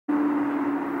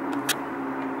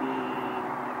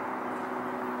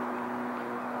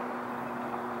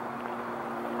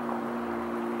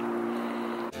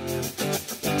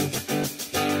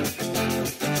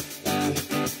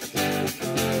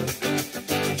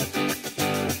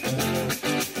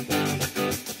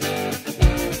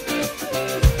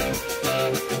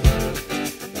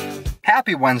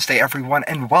Happy Wednesday, everyone,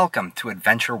 and welcome to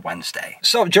Adventure Wednesday.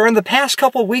 So, during the past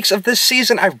couple weeks of this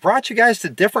season, I've brought you guys to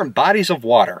different bodies of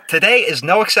water. Today is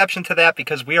no exception to that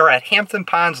because we are at Hampton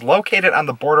Ponds, located on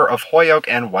the border of Holyoke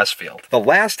and Westfield. The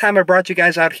last time I brought you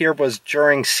guys out here was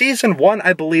during Season 1,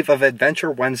 I believe, of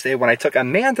Adventure Wednesday, when I took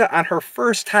Amanda on her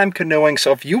first time canoeing.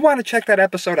 So if you want to check that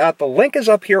episode out, the link is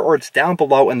up here or it's down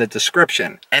below in the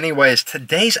description. Anyways,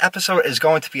 today's episode is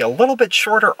going to be a little bit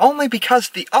shorter, only because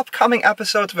the upcoming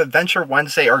episodes of Adventure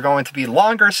Wednesday are going to be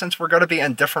longer since we're going to be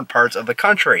in different parts of the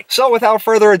country. So without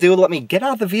further ado, let me get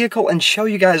out of the vehicle and show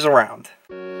you guys around.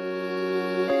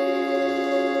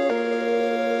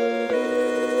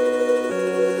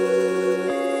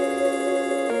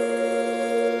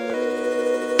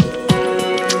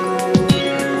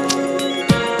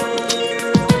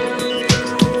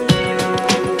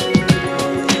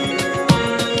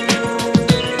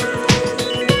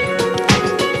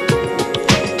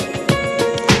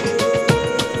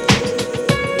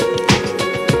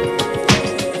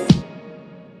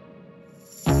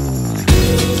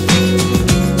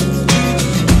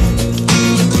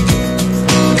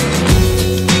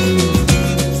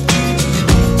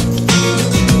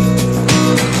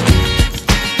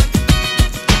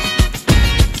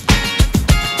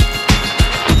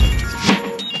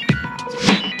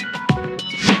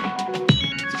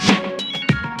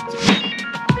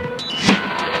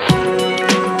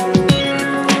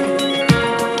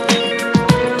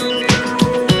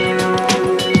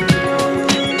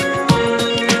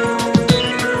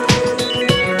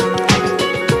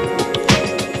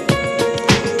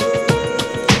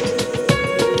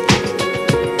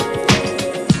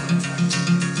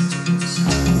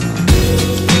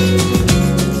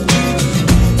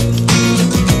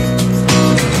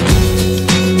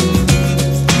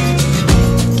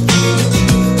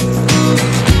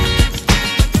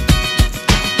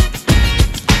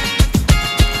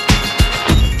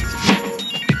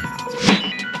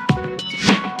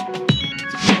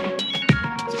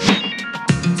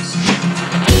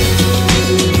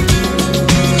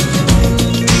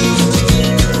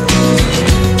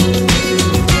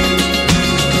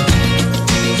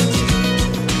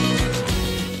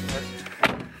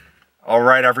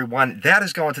 Alright everyone, that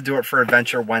is going to do it for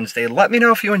Adventure Wednesday. Let me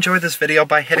know if you enjoyed this video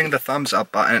by hitting the thumbs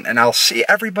up button, and I'll see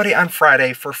everybody on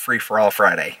Friday for Free For All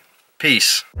Friday.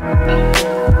 Peace.